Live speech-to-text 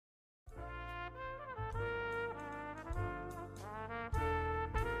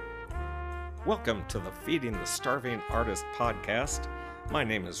Welcome to the Feeding the Starving Artist podcast. My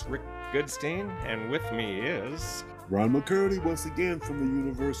name is Rick Goodstein, and with me is Ron McCurdy once again from the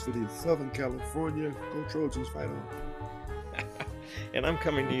University of Southern California. Go Trojans, fight on. and I'm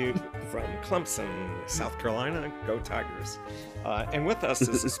coming to you from Clemson, South Carolina. Go Tigers. And with us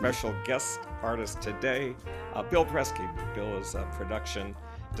is a special guest artist today, Bill Brzeski. Bill is a production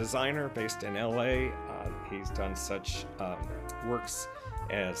designer based in LA. He's done such works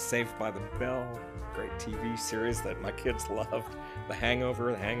as Saved by the Bell, great TV series that my kids loved, The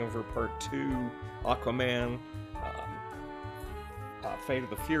Hangover Part 2, Aquaman, Fate of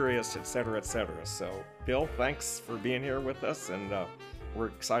the Furious, etc., etc. So, Bill, thanks for being here with us, and we're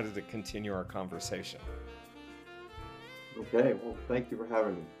excited to continue our conversation. Okay, well, thank you for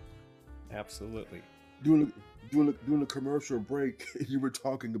having me. Absolutely. During the commercial break, you were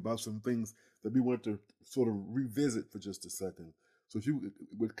talking about some things that we wanted to sort of revisit for just a second. So if you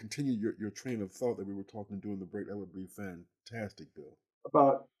would continue your train of thought that we were talking during the break, that would be fantastic, Bill.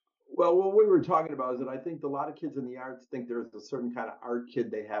 Well, what we were talking about is that I think a lot of kids in the arts think there's a certain kind of art kid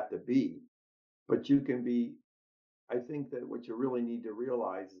they have to be, but you can be. I think that what you really need to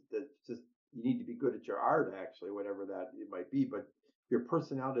realize is that just you need to be good at your art, actually, whatever that it might be. But your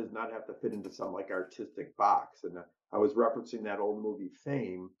personality does not have to fit into some like artistic box. And I was referencing that old movie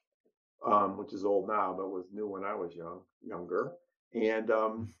Fame, which is old now, but was new when I was younger. And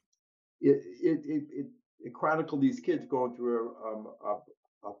it chronicled these kids going through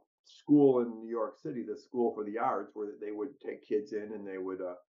a school in New York City, the School for the Arts, where they would take kids in, and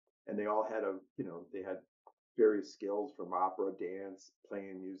they all had they had various skills from opera, dance,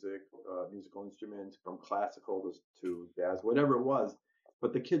 playing music, musical instruments, from classical to jazz, whatever it was.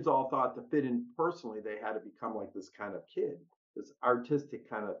 But the kids all thought to fit in personally, they had to become like this kind of kid, this artistic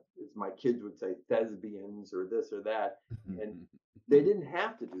kind of, as my kids would say, thespians or this or that. And they didn't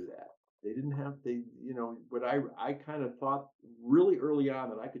have to do that. They didn't have but I kind of thought really early on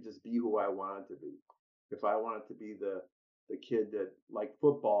that I could just be who I wanted to be. If I wanted to be the kid that liked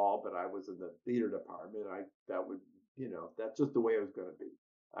football, but I was in the theater department, that's just the way it was going to be.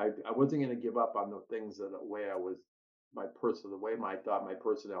 I wasn't going to give up on the things that the way I was, the way I thought my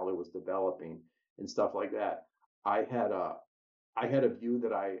personality was developing and stuff like that. I had a view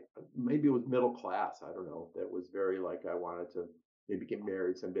that maybe it was middle class. I don't know. That was very like I wanted to maybe get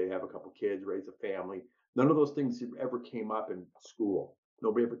married someday, have a couple kids, raise a family. None of those things ever came up in school.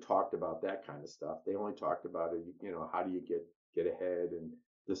 Nobody ever talked about that kind of stuff. They only talked about it, how do you get ahead and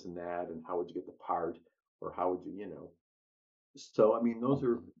this and that, and how would you get the part, or how would you. So I mean, those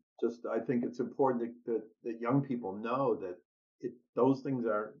are just. I think it's important that young people know that those things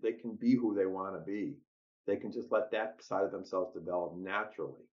they can be who they want to be. They can just let that side of themselves develop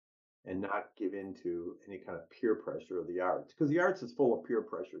naturally, and not give in to any kind of peer pressure of the arts, because the arts is full of peer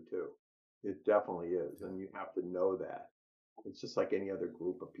pressure too. It definitely is, and you have to know that. It's just like any other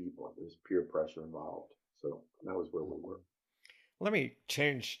group of people. There's peer pressure involved. So that was where we were. Let me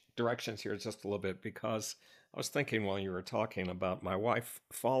change directions here just a little bit, because I was thinking while you were talking about my wife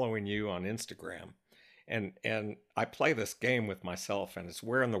following you on Instagram. And I play this game with myself, and it's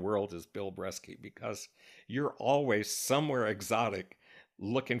where in the world is Bill Brzeski? Because you're always somewhere exotic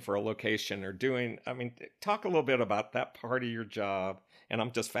looking for a location or doing, talk a little bit about that part of your job. And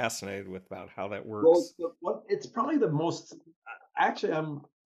I'm just fascinated about how that works. Well, it's probably the most, actually,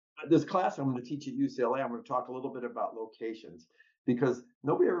 this class I'm going to teach at UCLA, I'm going to talk a little bit about locations, because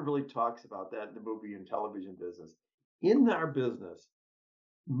nobody ever really talks about that in the movie and television business. In our business,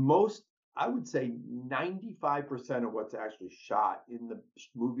 I would say 95% of what's actually shot in the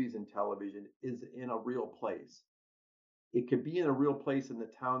movies and television is in a real place. It could be in a real place in the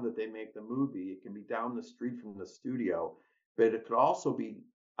town that they make the movie. It can be down the street from the studio, but it could also be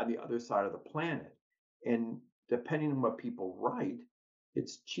on the other side of the planet. And depending on what people write,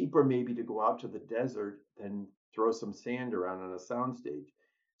 it's cheaper maybe to go out to the desert than throw some sand around on a soundstage.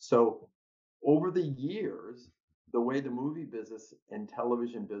 So over the years, the way the movie business and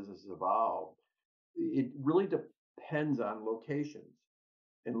television business evolved, it really depends on locations,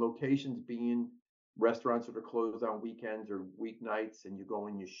 and locations being restaurants that are closed on weekends or weeknights, and you go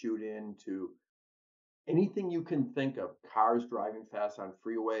and you shoot into anything you can think of, cars driving fast on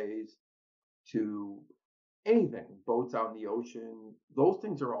freeways to anything, boats out in the ocean. Those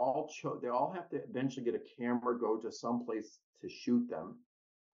things are they all have to eventually get a camera, go to some place to shoot them,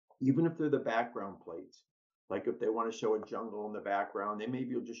 even if they're the background plates. Like if they want to show a jungle in the background, they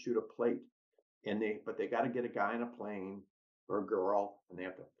maybe will just shoot a plate, but they got to get a guy in a plane or a girl, and they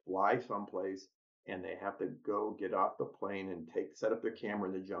have to fly someplace, and they have to go get off the plane and set up their camera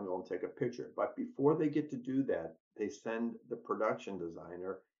in the jungle and take a picture. But before they get to do that, they send the production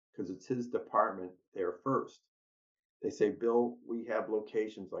designer, because it's his department there first. They say, Bill, we have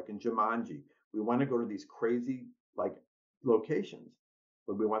locations like in Jumanji. We want to go to these crazy like locations,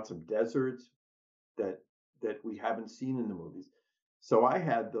 but we want some deserts that we haven't seen in the movies. So I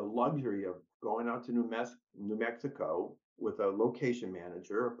had the luxury of going out to New Mexico with a location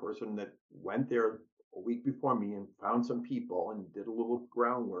manager, a person that went there a week before me and found some people and did a little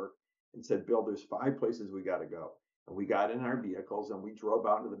groundwork and said, Bill, there's 5 places we got to go. And we got in our vehicles and we drove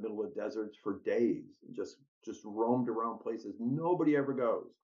out into the middle of deserts for days and just roamed around places nobody ever goes.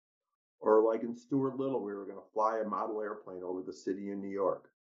 Or like in Stuart Little, we were going to fly a model airplane over the city in New York.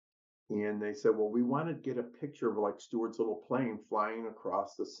 And they said, well, we want to get a picture of like Stuart's little plane flying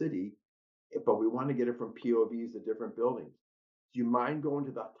across the city, but we want to get it from POVs of different buildings. Do you mind going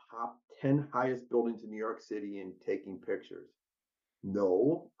to the top 10 highest buildings in New York City and taking pictures?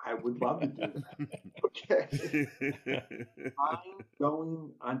 No, I would love to do that. Okay. I'm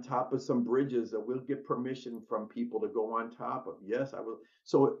going on top of some bridges that we'll get permission from people to go on top of. Yes, I will.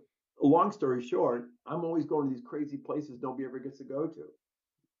 So, long story short, I'm always going to these crazy places nobody ever gets to go to.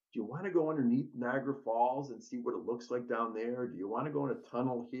 Do you want to go underneath Niagara Falls and see what it looks like down there? Do you want to go in a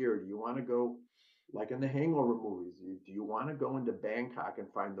tunnel here? Do you want to go like in the Hangover movies? Do you want to go into Bangkok and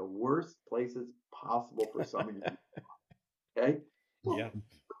find the worst places possible for somebody to be? Okay. Well, Yeah.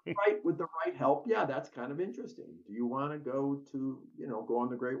 with the right help, yeah, that's kind of interesting. Do you want to go to, go on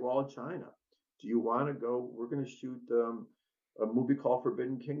the Great Wall of China? Do you want to go? We're going to shoot a movie called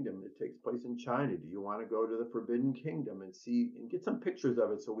Forbidden Kingdom that takes place in China. Do you want to go to the Forbidden Kingdom and see and get some pictures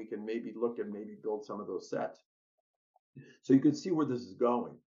of it so we can maybe look and maybe build some of those sets? So you can see where this is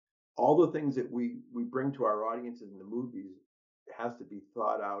going. All the things that we bring to our audiences in the movies has to be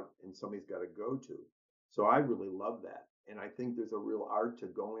thought out and somebody's got to go to. So I really love that. And I think there's a real art to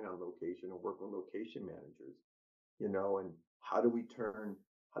going on location and working with location managers, and how do we turn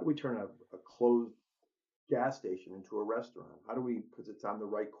a closed gas station into a restaurant? How do we, because it's on the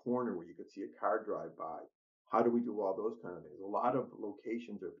right corner where you could see a car drive by. How do we do all those kind of things? A lot of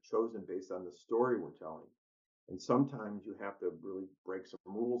locations are chosen based on the story we're telling. And sometimes you have to really break some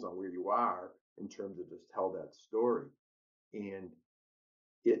rules on where you are in terms of just tell that story. And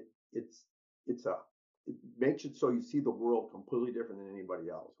it makes it so you see the world completely different than anybody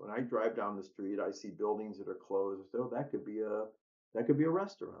else. When I drive down the street, I see buildings that are closed. So that could be a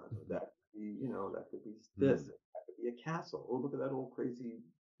restaurant. Or that could be, that could be this. That could be a castle. Oh, look at that old crazy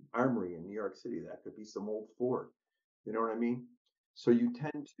armory in New York City. That could be some old fort. You know what I mean? So you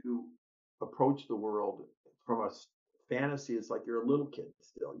tend to approach the world from a fantasy. It's like you're a little kid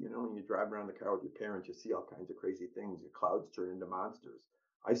still, and you drive around the car with your parents, you see all kinds of crazy things. Your clouds turn into monsters.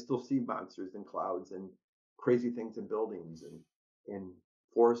 I still see monsters in clouds and crazy things in buildings and in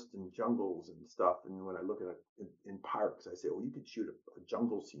forests and jungles and stuff. And when I look at it in parks, I say, well, you could shoot a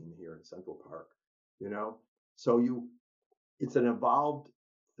jungle scene here in Central Park, So it's an evolved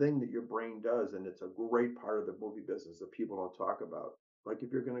thing that your brain does, and it's a great part of the movie business that people don't talk about. Like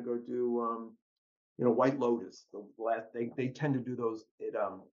if you're going to go do, White Lotus, they tend to do those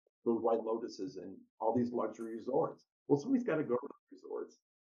White Lotuses and all these luxury resorts. Well, somebody's got to go to the resorts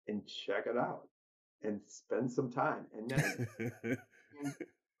and check it out and spend some time. And then,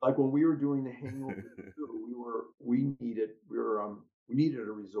 like when we were doing the Hangover 2, we needed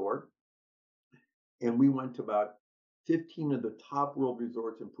a resort, and we went to about 15 of the top world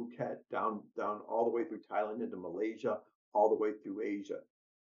resorts in Phuket, down all the way through Thailand into Malaysia, all the way through Asia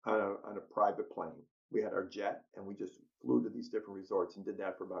on a private plane. We had our jet and we just flew to these different resorts and did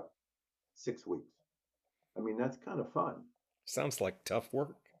that for about 6 weeks. I mean, that's kind of fun. Sounds like tough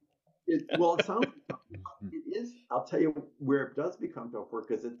work. It sounds like tough. It is. I'll tell you where it does become tough work,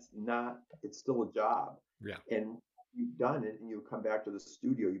 because it's still a job. Yeah. And you've done it and you come back to the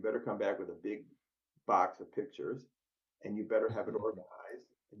studio, you better come back with a big box of pictures, and you better have it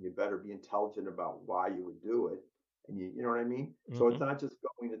organized, and you better be intelligent about why you would do it. And you know what I mean? Mm-hmm. So it's not just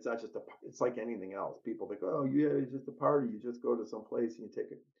going, it's not just it's like anything else. People think, oh yeah, it's just a party. You just go to some place and you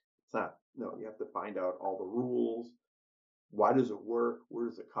take it. It's not. No, you have to find out all the rules. Why does it work? Where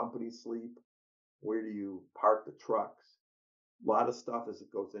does the company sleep? Where do you park the trucks? A lot of stuff as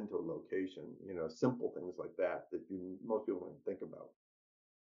it goes into a location, simple things like that most people don't think about.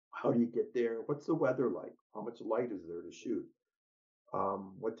 How do you get there? What's the weather like? How much light is there to shoot?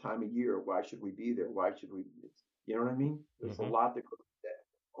 What time of year? Why should we be there? Why should we? You know what I mean? There's a lot that goes into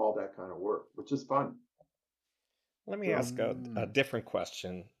all that kind of work, which is fun. Let me ask a different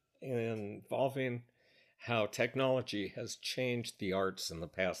question involving how technology has changed the arts in the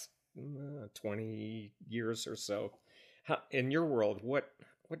past 20 years or so. In your world, what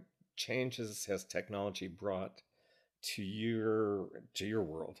changes has technology brought to your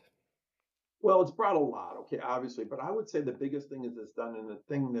world? Well, it's brought a lot, okay, obviously, but I would say the biggest thing is it's done, and the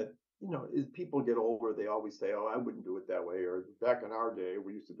thing that, is people get older, they always say, "Oh, I wouldn't do it that way," or "Back in our day,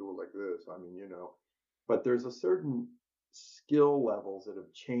 we used to do it like this." I mean, but there's a certain skill levels that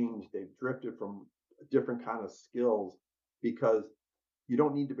have changed. They've drifted from different kind of skills because you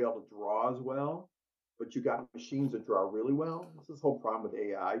don't need to be able to draw as well, but you got machines that draw really well. This is the whole problem with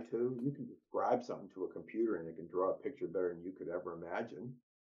AI too. You can describe something to a computer and it can draw a picture better than you could ever imagine.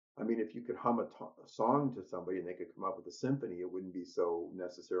 I mean, if you could hum a song to somebody and they could come up with a symphony, it wouldn't be so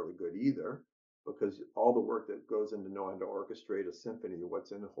necessarily good either, because all the work that goes into knowing to orchestrate a symphony,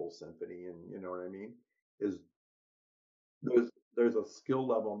 what's in a whole symphony, and you know what I mean, is there's a skill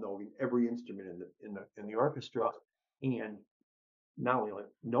level knowing every instrument in the orchestra, and not only like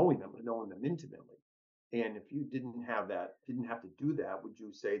knowing them, but knowing them intimately. And if you didn't have to do that, would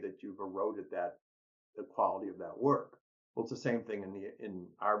you say that you've eroded the quality of that work? Well, it's the same thing in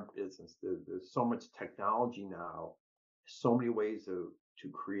our business. There's so much technology now, so many ways to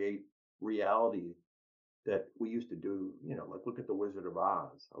create reality that we used to do. Like look at the Wizard of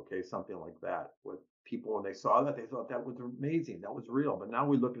Oz, okay, something like that. What people when they saw that, they thought that was amazing, that was real. But now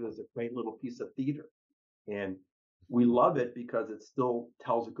we look at it as a great little piece of theater, and we love it because it still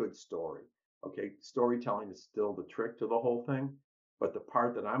tells a good story. Okay, storytelling is still the trick to the whole thing, but the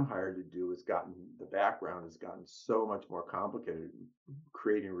part that I'm hired to do has gotten the background has gotten so much more complicated.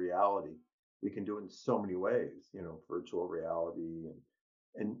 Creating reality, we can do it in so many ways. Virtual reality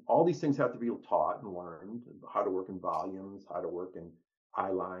and all these things have to be taught and learned. How to work in volumes, how to work in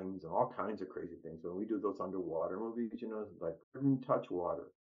eye lines, and all kinds of crazy things. When we do those underwater movies, like couldn't touch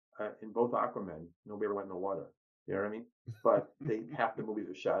water. In both Aquaman, nobody ever went in the water. You know what I mean? But half the movies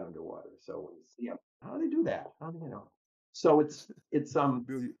are shot underwater. So when you see them, how do they do that? How do you know? So Bill,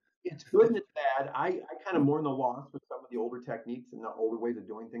 it's good and it's bad. I kind of mourn the loss with some of the older techniques and the older ways of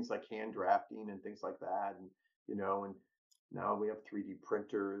doing things like hand drafting and things like that. And now we have 3D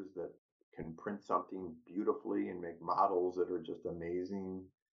printers that can print something beautifully and make models that are just amazing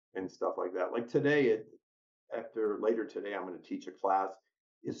and stuff like that. Like today, after later today, I'm going to teach a class.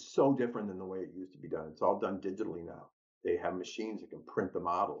 Is so different than the way it used to be done. It's all done digitally now. They have machines that can print the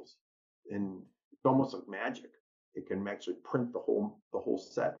models, and it's almost like magic. It can actually print the whole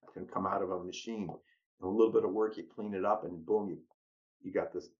set can come out of a machine. And a little bit of work, you clean it up, and boom, you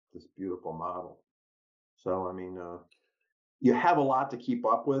got this beautiful model. So I mean, you have a lot to keep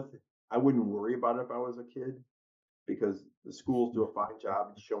up with. I wouldn't worry about it if I was a kid because the schools do a fine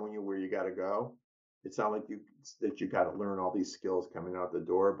job of showing you where you got to go. It's not like you got to learn all these skills coming out the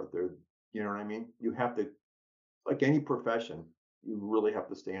door, but you know what I mean? You have to, like any profession, you really have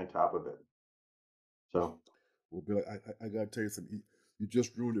to stay on top of it. So, well, Bill, I gotta tell you something. You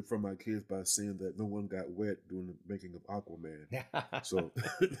just ruined it for my kids by saying that no one got wet during the making of Aquaman. So,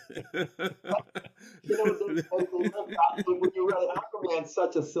 when you read Aquaman's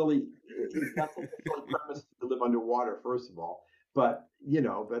such a silly, he's got such a silly premise to live underwater, first of all. But,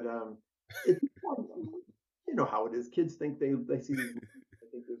 it's fun. You know how it is. Kids think they see these movies, they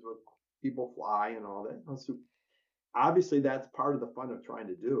think there's where people fly and all that. So obviously, that's part of the fun of trying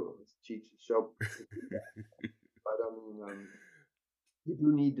to do is teach, show. But you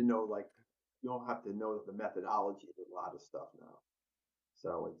do need to know, like, you don't have to know the methodology of a lot of stuff now.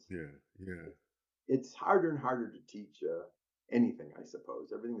 So yeah, yeah. it's harder and harder to teach anything, I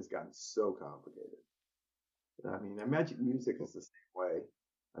suppose. Everything has gotten so complicated. I mean, I imagine music is the same way.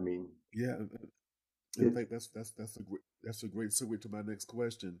 I mean, Yeah, in it's fact, that's a great segue to my next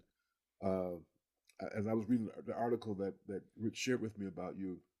question. Uh, as I was reading the article that Rick shared with me about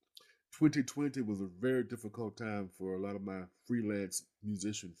you, 2020 was a very difficult time for a lot of my freelance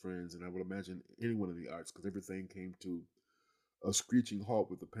musician friends, and I would imagine anyone in the arts because everything came to a screeching halt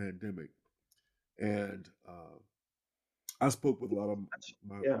with the pandemic. And I spoke with a lot of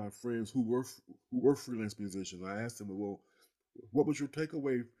yeah. my friends who were freelance musicians. I asked them, well, what was your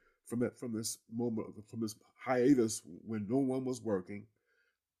takeaway from this moment from this hiatus when no one was working?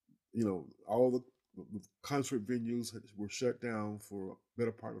 All the concert venues were shut down for a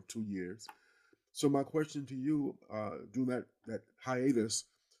better part of 2 years. So my question to you, during that hiatus,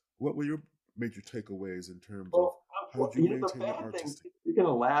 what were your major takeaways in terms of Well, how did you the maintain your bad thing, artistic? you're going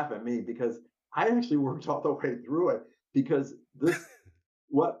to laugh at me because I actually worked all the way through it because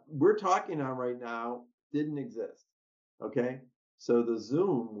what we're talking on right now didn't exist. Okay. So the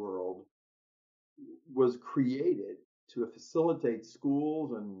Zoom world was created to facilitate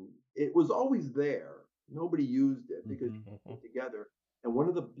schools, and it was always there. Nobody used it because Mm-hmm. you put together. And one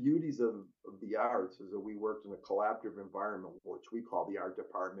of the beauties of the arts is that we worked in a collaborative environment, which we call the art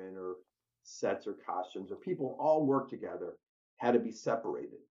department or sets or costumes, or people all work together, had to be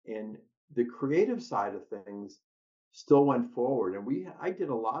separated. And the creative side of things still went forward. And I did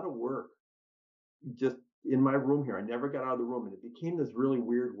a lot of work just in my room here. I never got out of the room, and it became this really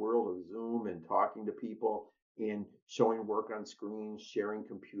weird world of Zoom and talking to people and showing work on screens, sharing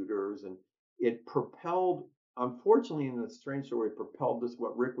computers, and it propelled. Unfortunately, in a strange story, it propelled this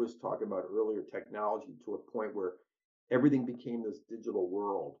what Rick was talking about earlier, technology to a point where everything became this digital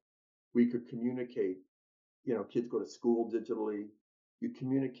world. We could communicate. Kids go to school digitally. You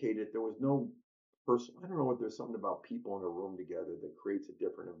communicated. There was no person. I don't know what there's something about people in a room together that creates a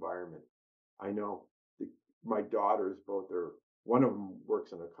different environment. I know the, my daughters both are. One of them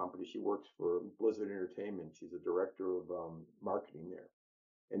works in a company. She works for Blizzard Entertainment. She's a director of marketing there,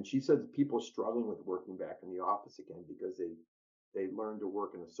 and she says people are struggling with working back in the office again because they learn to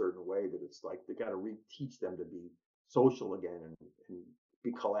work in a certain way that it's like they got to reteach them to be social again and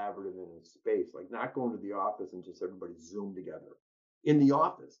be collaborative in a space, like not going to the office and just everybody Zoom together in the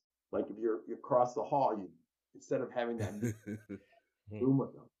office. Like if you're across the hall, you instead of having that Zoom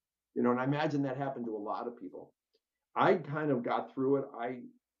with them, and I imagine that happened to a lot of people. I kind of got through it.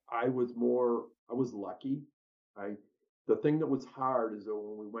 I was lucky. I The thing that was hard is that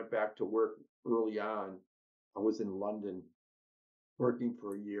when we went back to work early on, I was in London working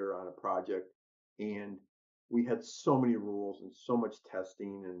for a year on a project, and we had so many rules and so much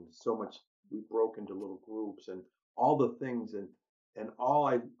testing and so much. We broke into little groups and all the things and all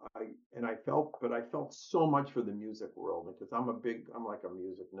I and I felt, but I felt so much for the music world because I'm like a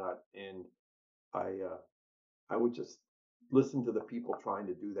music nut, and I I would just listen to the people trying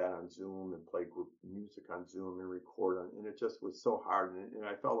to do that on Zoom and play group music on Zoom and record on, and it just was so hard. And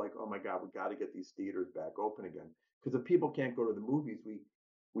I felt like, oh my God, we got to get these theaters back open again. Because if people can't go to the movies,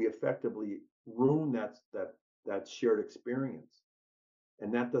 we effectively ruin that shared experience,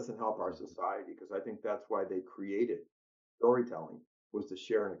 and that doesn't help our society. Because I think that's why they created storytelling, was to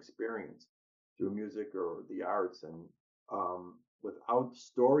share an experience through music or the arts. And without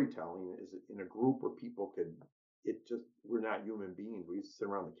storytelling, is in a group where people could, we're not human beings. We used to sit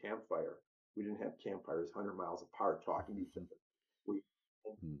around the campfire. We didn't have campfires 100 miles apart talking to each other. We,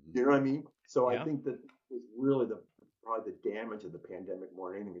 you know what I mean? So I Yeah. think that was really probably the damage of the pandemic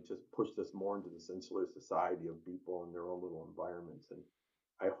more than anything. It just pushed us more into this insular society of people in their own little environments. And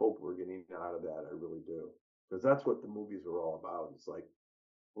I hope we're getting out of that. I really do. Because that's what the movies are all about. It's like,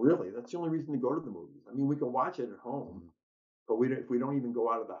 really, that's the only reason to go to the movies. I mean, we can watch it at home, but if we don't even go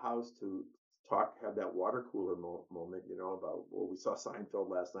out of the house to have that water cooler moment, about, well, we saw Seinfeld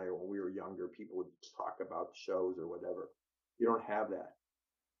last night, or when we were younger, people would talk about shows or whatever. You don't have that.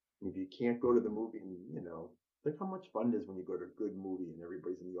 If you can't go to the movie, and, think how much fun it is when you go to a good movie and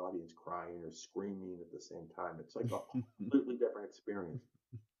everybody's in the audience crying or screaming at the same time. It's like a completely different experience.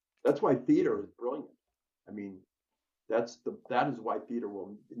 That's why theater is brilliant. I mean, that is why theater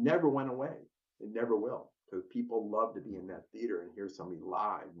it never went away. It never will, because people love to be in that theater and hear somebody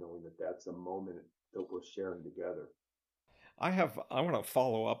live, knowing that that's a moment that we're sharing together. I want to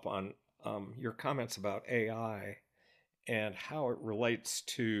follow up on your comments about AI and how it relates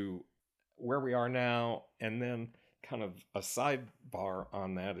to where we are now, and then kind of a sidebar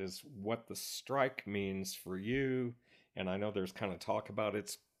on that is what the strike means for you. And I know there's kind of talk about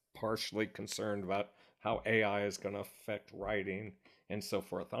it's partially concerned about how AI is going to affect writing and so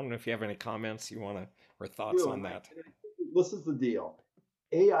forth. I don't know if you have any comments you want to, or thoughts on that. This is the deal.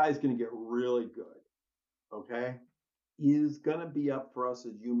 AI is going to get really good. Okay, is going to be up for us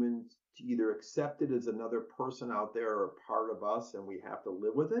as humans to either accept it as another person out there or a part of us, and we have to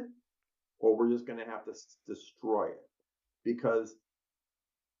live with it, or we're just going to have to destroy it, because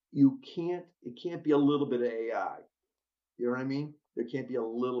it can't be a little bit of AI. You know what I mean? There can't be a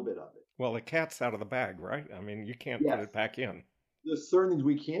little bit of it. Well, the cat's out of the bag, right? I mean, you can't put it back in. There's certain things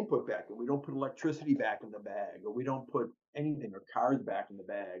we can put back in. We don't put electricity back in the bag, or we don't put anything, or cars back in the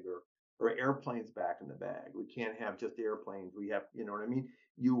bag, or airplanes back in the bag. We can't have just airplanes. We have, you know what I mean?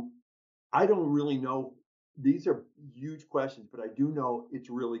 I don't really know. These are huge questions, but I do know it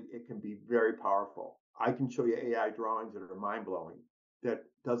can be very powerful. I can show you AI drawings that are mind blowing, that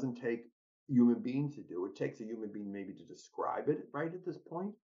doesn't take human beings to do. It takes a human being maybe to describe it right at this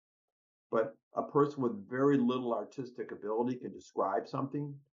point. But a person with very little artistic ability can describe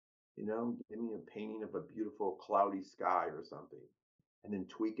something. Give me a painting of a beautiful cloudy sky or something, and then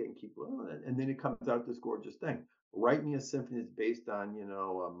tweak it and keep, and then it comes out this gorgeous thing. Write me a symphony that's based on,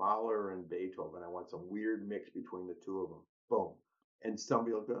 Mahler and Beethoven. I want some weird mix between the two of them. Boom. And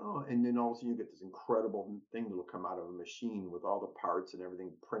somebody will go, oh, and then all of a sudden you get this incredible thing that'll come out of a machine with all the parts and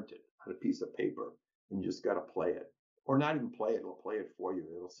everything printed on a piece of paper, and you just got to play it. Or not even play it, it'll play it for you.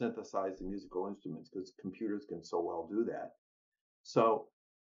 It'll synthesize the musical instruments, because computers can so well do that. So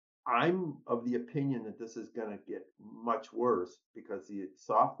I'm of the opinion that this is going to get much worse because the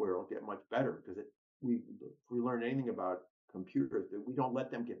software will get much better because if we learn anything about computers, that we don't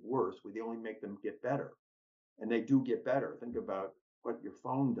let them get worse. We only make them get better, and they do get better. Think about what your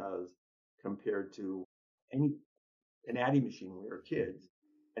phone does compared to any an Addy machine when we were kids,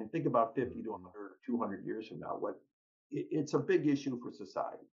 and think about 50 to 100 or 200 years from now. It's a big issue for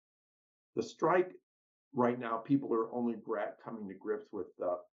society. The strike right now, people are only coming to grips with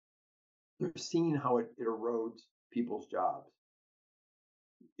they're seeing how it erodes people's jobs.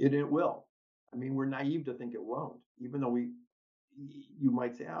 It will. I mean, we're naive to think it won't, even though you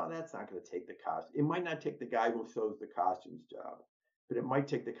might say, oh, that's not going to take the cost. It might not take the guy who sews the costumes job, but it might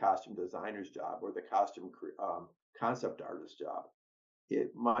take the costume designer's job or the costume concept artist's job.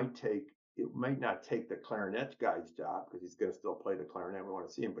 It might not take the clarinet guy's job because he's going to still play the clarinet. We want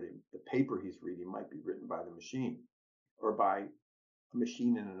to see him, but the paper he's reading might be written by the machine or by a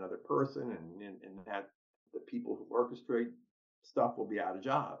machine and another person, and that the people who orchestrate stuff will be out of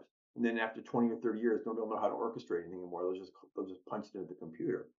jobs. And then after 20 or 30 years, nobody will know how to orchestrate anything anymore. They'll just punch it into the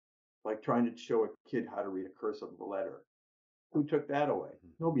computer, like trying to show a kid how to read a cursive letter. Who took that away?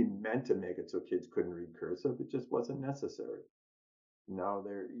 Nobody meant to make it so kids couldn't read cursive. It just wasn't necessary. Now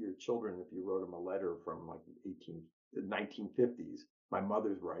they're your children. If you wrote them a letter from like the 1950s, my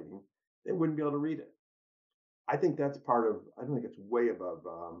mother's writing, they wouldn't be able to read it. I think that's part of. I don't think it's way above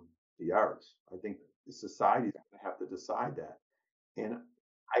the arts. I think the society is going to have to decide that. And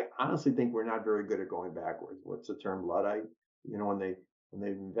I honestly think we're not very good at going backwards. What's the term, Luddite? You know, when they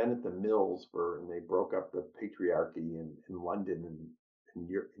invented the mills and they broke up the patriarchy in London and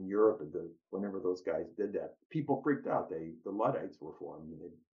in Europe, whenever those guys did that, people freaked out. The Luddites were formed.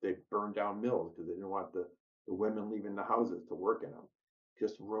 And they burned down mills because they didn't want the women leaving the houses to work in them.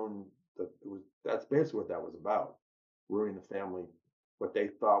 Just ruined that's basically what that was about, ruining the family, what they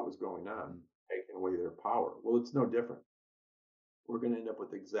thought was going on, taking away their power. Well, it's no different. We're going to end up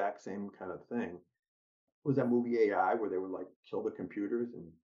with the exact same kind of thing. Was that movie AI where they would like kill the computers and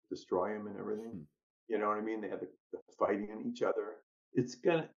destroy them and everything? You know what I mean? They had the fighting each other.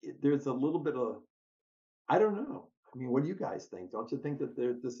 There's a little bit of, I don't know. I mean, what do you guys think? Don't you think that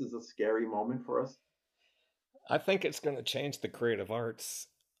this is a scary moment for us? I think it's going to change the creative arts,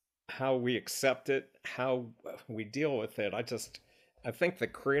 how we accept it, how we deal with it. I think the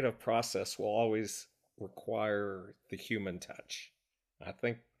creative process will always require the human touch. I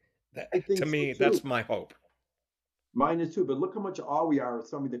think I that, to think so me, too. that's my hope. Mine is too. But look how much awe we are of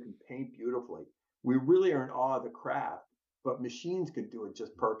somebody that can paint beautifully. We really are in awe of the craft, but machines could do it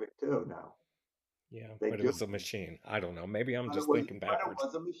just perfect too now. Yeah, They but it do. was a machine. I don't know. Maybe I'm But it just was thinking but it backwards.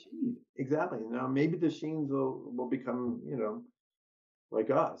 was a machine. Exactly. Now maybe the machines will become, like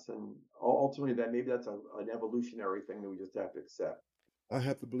us. And ultimately that maybe that's an evolutionary thing that we just have to accept. I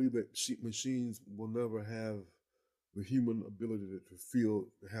have to believe that machines will never have the human ability to feel,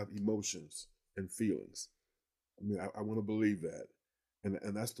 to have emotions and feelings. I mean, I want to believe that, and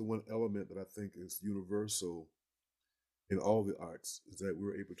that's the one element that I think is universal in all the arts, is that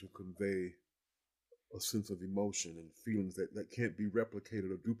we're able to convey a sense of emotion and feelings that can't be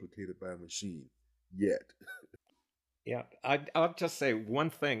replicated or duplicated by a machine yet. Yeah, I'll just say one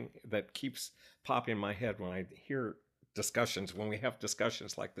thing that keeps popping in my head when I hear discussions, when we have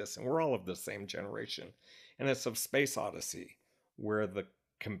discussions like this, and we're all of the same generation, and it's of Space Odyssey, where the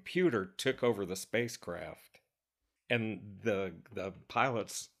computer took over the spacecraft, and the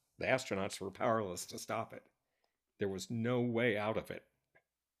pilots, the astronauts, were powerless to stop it. There was no way out of it.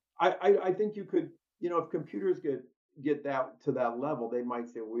 I think you could, if computers get that to that level, they might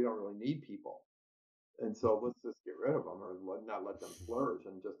say, well, we don't really need people. And so let's just get rid of them or not let them flourish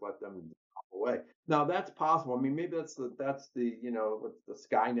and just let them drop away. Now that's possible. I mean, maybe that's the what's the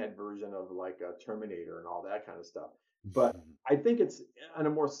Skynet version of like a Terminator and all that kind of stuff. But I think it's on a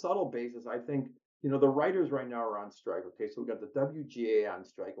more subtle basis. I think the writers right now are on strike. Okay, so we've got the WGA on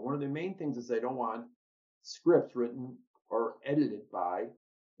strike, and one of the main things is they don't want scripts written or edited by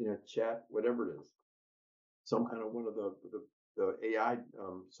chat, whatever it is, some kind of one of the AI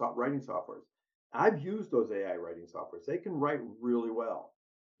writing softwares. I've used those AI writing softwares. They can write really well.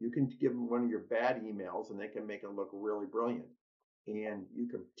 You can give them one of your bad emails and they can make it look really brilliant. And you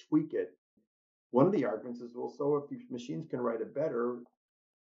can tweak it. One of the arguments is, well, so if these machines can write it better,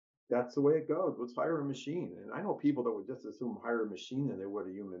 that's the way it goes. Let's hire a machine. And I know people that would just assume hire a machine than they would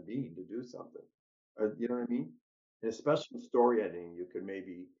a human being to do something. You know what I mean? And especially in story editing, you could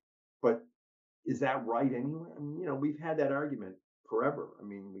maybe, but is that right anyway? I mean, we've had that argument forever. I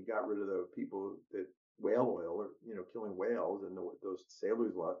mean, we got rid of the people that whale oil or killing whales and those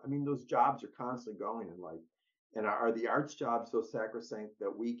sailors. I mean, those jobs are constantly going, and like And are the arts jobs so sacrosanct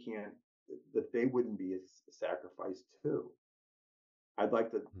that we can't, that they wouldn't be a sacrifice too? I'd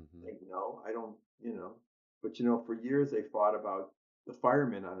like to Hmm. think no, I don't, but for years they fought about the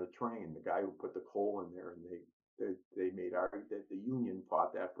firemen on a train, the guy who put the coal in there, and they made argument that the union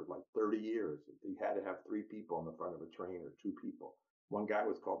fought that for like 30 years. You had to have three people in the front of a train or two people. One guy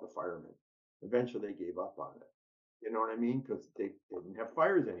was called the fireman. Eventually they gave up on it. You know what I mean? Because they didn't have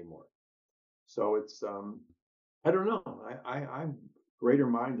fires anymore. So it's I don't know. I'm greater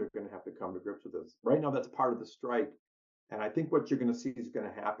minds are going to have to come to grips with this. Right now, that's part of the strike, and I think what you're going to see is going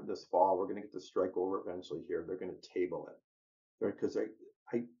to happen this fall. We're going to get the strike over eventually here. They're going to table it because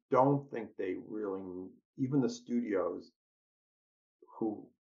I don't think they really, even the studios who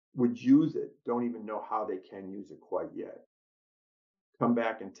would use it don't even know how they can use it quite yet. Come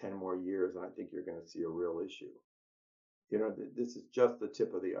back in 10 more years, and I think you're going to see a real issue. This is just the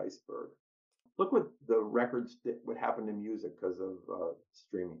tip of the iceberg. Look what the records did, what happened to music because of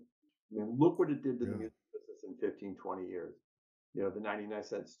streaming. I mean, look what it did to the Yeah. music business in 15, 20 years. The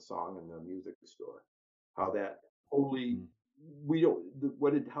 99-cent song in the music store, how that totally, Mm. we don't,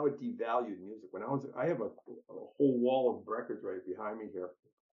 how it devalued music. I have a whole wall of records right behind me here,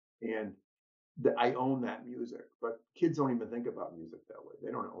 and I own that music, but kids don't even think about music that way.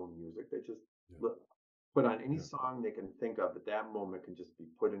 They don't own music. They just Yeah. put on any Yeah. song they can think of at that moment, can just be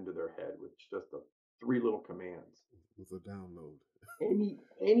put into their head with just three little commands. With a download. Any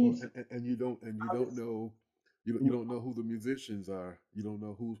Well, and you don't artist, know, you don't know who the musicians are. You don't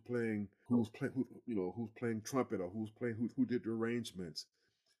know who's playing trumpet, or who did the arrangements.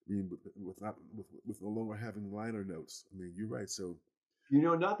 I mean, with no longer having liner notes. I mean, you're right. So, you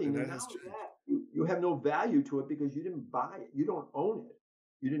know nothing. and And that not has only changed. that, you have no value to it because you didn't buy it. You don't own it.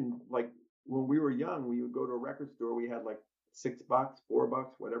 You didn't, like, when we were young, we would go to a record store. We had like $6,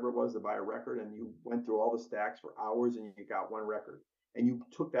 $4, whatever it was, to buy a record, and you went through all the stacks for hours, and you got one record. And you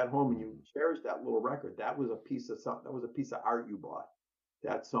took that home and you Hmm. cherished that little record. That was a piece of something. That was a piece of art you bought.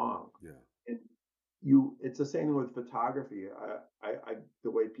 That song. Yeah. And it's the same thing with photography.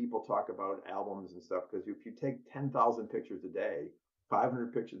 The way people talk about albums and stuff, because if you take 10,000 pictures a day,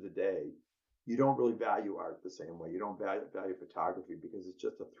 500 pictures a day, you don't really value art the same way. You don't value photography because it's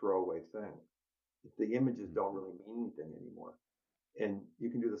just a throwaway thing. The images don't Hmm. really mean anything anymore. And you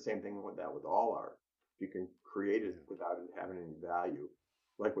can do the same thing with that with all art. You can create it Yeah. without it having any value.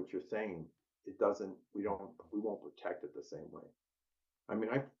 Like what you're saying, it doesn't, we won't protect it the same way. I mean,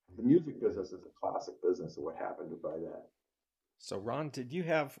 the Yeah. music Yeah. business is a classic business of what happened by that. So, Ron, did you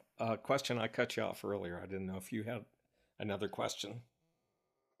have a question? I cut you off earlier. I didn't know if you had another question.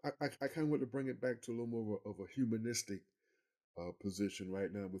 I kind of want to bring it back to a little more of a humanistic position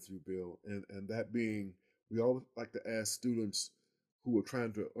right now with you, Bill, and that being, we always like to ask students who are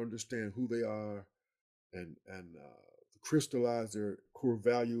trying to understand who they are and to crystallize their core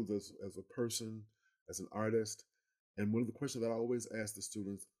values as a person, as an artist. And one of the questions that I always ask the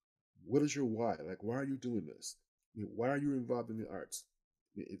students: what is your why? Like, why are you doing this? I mean, why are you involved in the arts?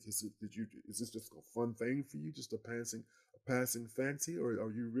 I mean, is this just a fun thing for you, just a passing fancy, or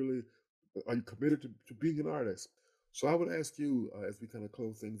are you committed to being an artist? So I would ask you, as we kind of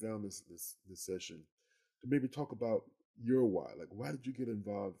close things down this session, to maybe talk about your why. Like, why did you get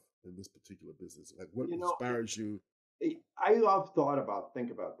involved in this particular business? Like, what You know, inspires you? I have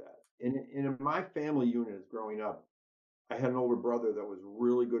think about that. In my family unit as growing up, I had an older brother that was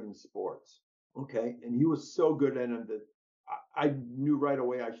really good in sports. Okay. And he was so good at him that I knew right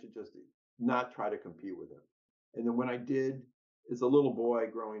away I should just not try to compete with him. And then when I did, as a little boy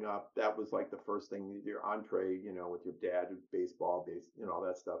growing up, that was like the first thing, your entree, with your dad, baseball, all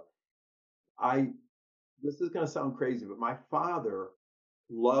that stuff. I This is going to sound crazy, but my father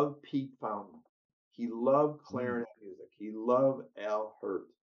loved Pete Fountain. He loved Mm. clarinet music. He loved Al Hurt.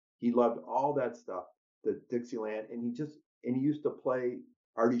 He loved all that stuff, the Dixieland, and he used to play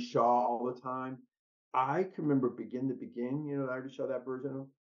Artie Shaw all the time. I can remember Begin to Begin, Artie Shaw, that version of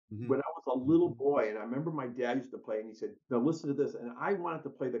Hmm. when I was a little Hmm. boy, and I remember my dad used to play, and he said, "Now listen to this." And I wanted to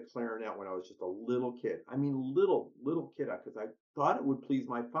play the clarinet when I was just a little kid. I mean, little kid, because I thought it would please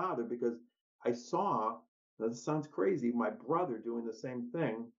my father because I saw. Now, this sounds crazy. My brother doing the same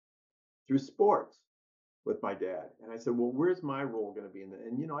thing through sports with my dad, and I said, "Well, where's my role going to be in that?"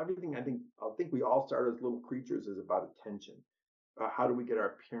 And everything. I think we all start as little creatures is about attention. How do we get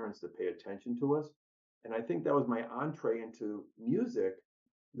our parents to pay attention to us? And I think that was my entree into music.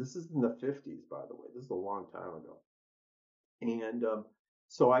 This is in the 50s, by the way. This is a long time ago. And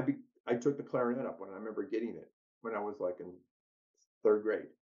so I took the clarinet up when I remember getting it when I was like in third grade,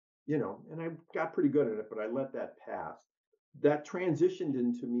 and I got pretty good at it, but I let that pass. That transitioned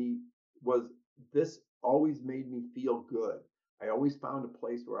into me was this always made me feel good. I always found a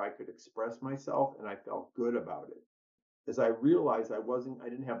place where I could express myself and I felt good about it. As I realized I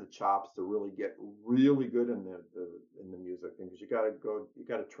didn't have the chops to really get really good in the music thing, because you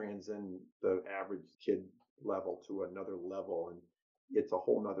got to transcend the average kid level to another level, and it's a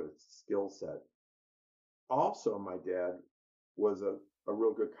whole nother skill set. Also, my dad was a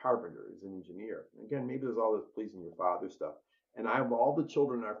real good carpenter. He's an engineer. Again, maybe there's all this pleasing your father stuff. And I have all the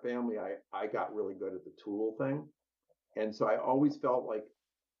children in our family, I got really good at the tool thing. And so I always felt like,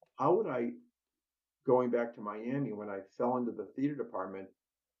 how would I, going back to Miami, when I fell into the theater department,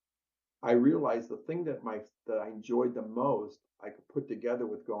 I realized the thing that I enjoyed the most, I could put together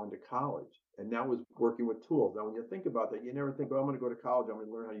with going to college. And that was working with tools. Now, when you think about that, you never think, oh, I'm going to go to college, I'm going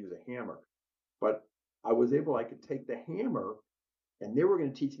to learn how to use a hammer. But I could take the hammer and they were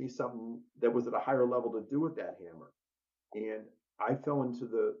going to teach me something that was at a higher level to do with that hammer. And I fell into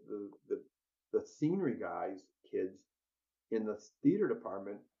the scenery kids in the theater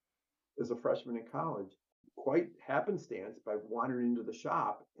department as a freshman in college, quite happenstance by wandering into the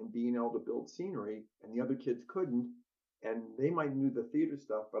shop and being able to build scenery, and the other kids couldn't, and they might knew the theater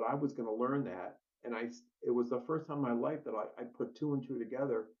stuff, but I was going to learn that, and it was the first time in my life that I put two and two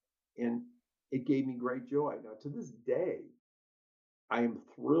together, and it gave me great joy. Now to this day, I am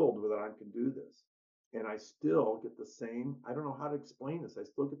thrilled that I can do this. And I still get the same, I don't know how to explain this. I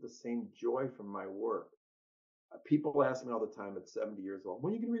still get the same joy from my work. People ask me all the time at 70 years old,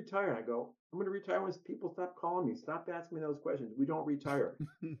 when are you going to retire? And I go, I'm going to retire when people stop calling me. Stop asking me those questions. We don't retire.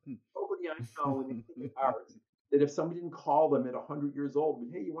 Nobody I know when they think of arts, that if somebody didn't call them at 100 years old,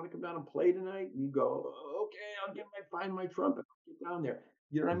 hey, you want to come down and play tonight? And you go, okay, find my trumpet, I'll get down there.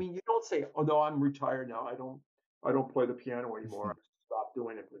 You know what I mean? You don't say, oh no, I'm retired now. I don't play the piano anymore. I stopped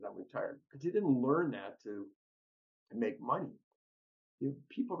doing it because I'm retired. Because you didn't learn that to make money.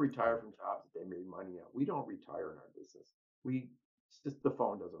 People retire from jobs that they made money at. We don't retire in our business. It's just the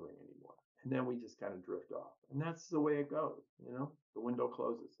phone doesn't ring anymore. And then we just kind of drift off. And that's the way it goes, you know, the window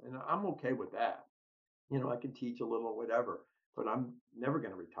closes. And I'm okay with that. You know, I can teach a little, whatever, but I'm never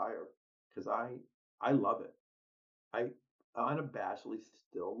going to retire because I love it. I unabashedly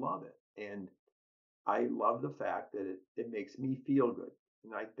still love it. And I love the fact that it makes me feel good.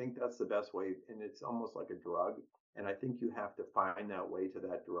 And I think that's the best way. And it's almost like a drug. And I think you have to find that way to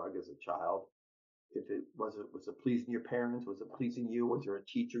that drug as a child. If was it pleasing your parents? Was it pleasing you? Was there a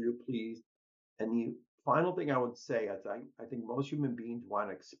teacher you pleased? And the final thing I would say is I think most human beings want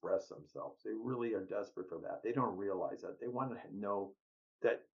to express themselves. They really are desperate for that. They don't realize that. They want to know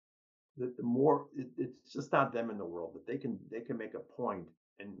that the more it's just not them in the world, that they can make a point,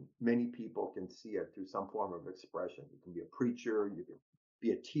 and many people can see it through some form of expression. You can be a preacher, you can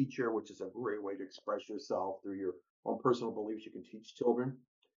be a teacher, which is a great way to express yourself through your own personal beliefs. You can teach children.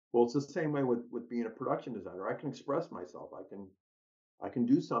 Well, it's the same way with being a production designer. I can express myself. I can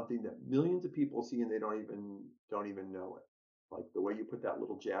do something that millions of people see and they don't even know it. Like the way you put that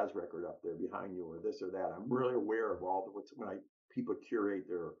little jazz record up there behind you, or this or that. I'm really aware of all the what's when I people curate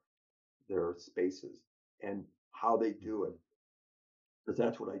their spaces and how they do it, because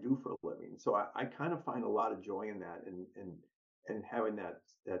that's what I do for a living. So I kind of find a lot of joy in that, and having that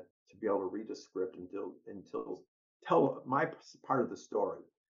to be able to read a script until tell my part of the story.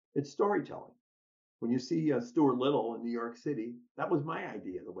 It's storytelling. When you see Stuart Little in New York City, that was my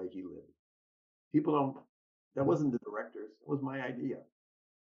idea, the way he lived. People don't, that wasn't the director's, it was my idea.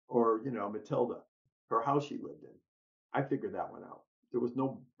 Or, you know, Matilda, her house she lived in. I figured that one out. There was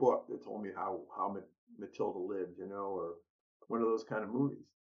no book that told me how Matilda lived, you know, or one of those kind of movies.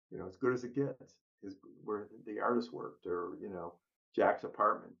 You know, As Good as It Gets is where the artist worked, or, you know, Jack's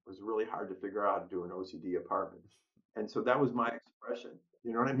apartment. It was really hard to figure out how to do an OCD apartment. And so that was my expression.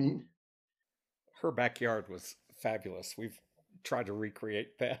 You know what I mean? Her backyard was fabulous. We've tried to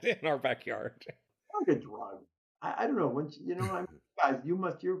recreate that in our backyard. Like a drug. I don't know. Once you know, I mean, guys,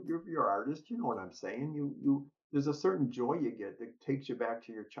 you're artist. You know what I'm saying. There's a certain joy you get that takes you back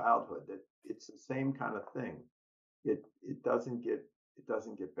to your childhood. That it's the same kind of thing. It doesn't get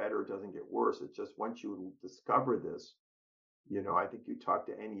better. It doesn't get worse. It's just once you discover this, you know, I think you talk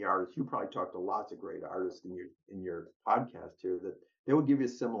to any artist. You probably talk to lots of great artists in your podcast here, that they will give you a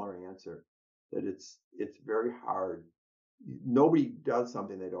similar answer. That it's very hard. Nobody does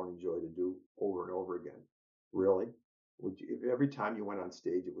something they don't enjoy to do over and over again. Really? If every time you went on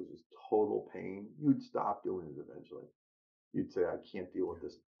stage it was just total pain, you'd stop doing it eventually. You'd say, I can't deal with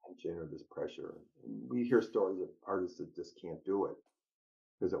this tension or this pressure. And we hear stories of artists that just can't do it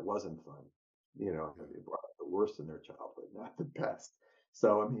because it wasn't fun. You know, they brought up the worst in their childhood, not the best.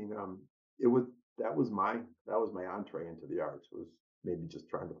 So I mean, it was that was my entree into the arts, was maybe just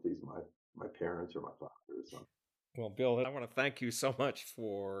trying to please my parents or my father or something. Well, Bill, I want to thank you so much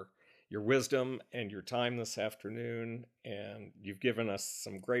for your wisdom and your time this afternoon. And you've given us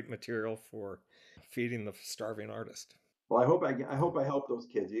some great material for feeding the starving artist. Well, I hope I help those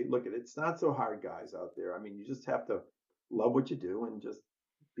kids. Look, it's not so hard, guys out there. I mean, you just have to love what you do and just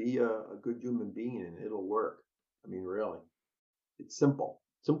be a good human being, and it'll work. I mean, really, it's simple,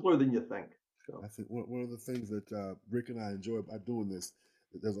 simpler than you think. So I think one of the things that Rick and I enjoy about doing this,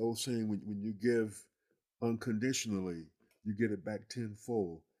 there's an old saying, when you give unconditionally, you get it back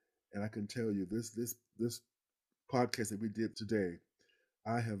tenfold. And I can tell you, this podcast that we did today,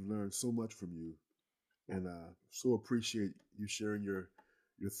 I have learned so much from you, and so appreciate you sharing your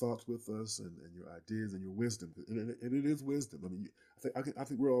thoughts with us, and your ideas and your wisdom, and it is wisdom. I mean, I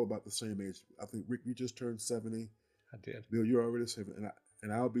think we're all about the same age. I think Rick, you just turned 70. I did. Bill, you're already 70,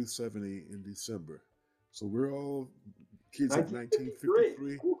 and I'll be 70 in December. So we're all kids of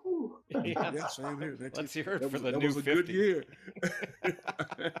 1953. Yes. Yeah, same here. Let's hear it for the that new was a 50. good year.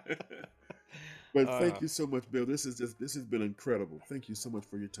 But thank you so much, Bill. This has been incredible. Thank you so much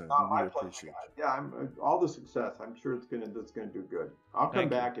for your time. We my really pleasure, appreciate guys. it. Yeah, I'm all the success. I'm sure it's gonna do good. I'll come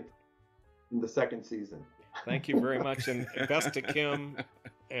Thank you. back in the second season. Thank you very much, and best to Kim,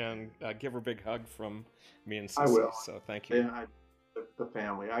 and give her a big hug from me and Sissy. I will. So thank you. Yeah, the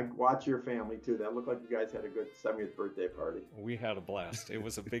family. I watch your family too. That looked like you guys had a good 70th birthday party. We had a blast. It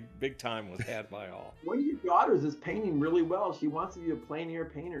was a big time was had by all. One of your daughters is painting really well. She wants to be a plein air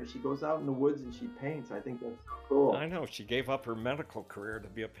painter. She goes out in the woods and she paints. I think that's so cool. I know. She gave up her medical career to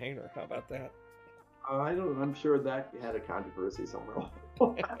be a painter. How about that? I don't know. I'm sure that had a controversy somewhere.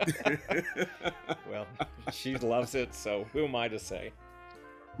 Well, she loves it, so who am I to say?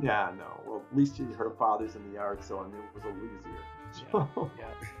 Yeah, no. Well, at least her father's in the yard, so I mean, it was a little easier.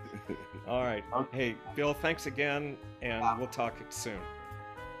 Yeah. All right. Hey, Bill, thanks again, and we'll talk soon.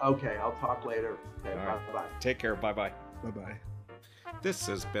 Okay, I'll talk later. Okay, All right. bye-bye. Take care. Bye-bye. Bye-bye. This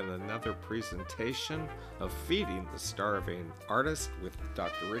has been another presentation of Feeding the Starving Artist with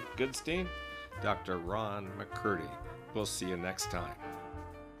Dr. Rick Goodstein, Dr. Ron McCurdy. We'll see you next time.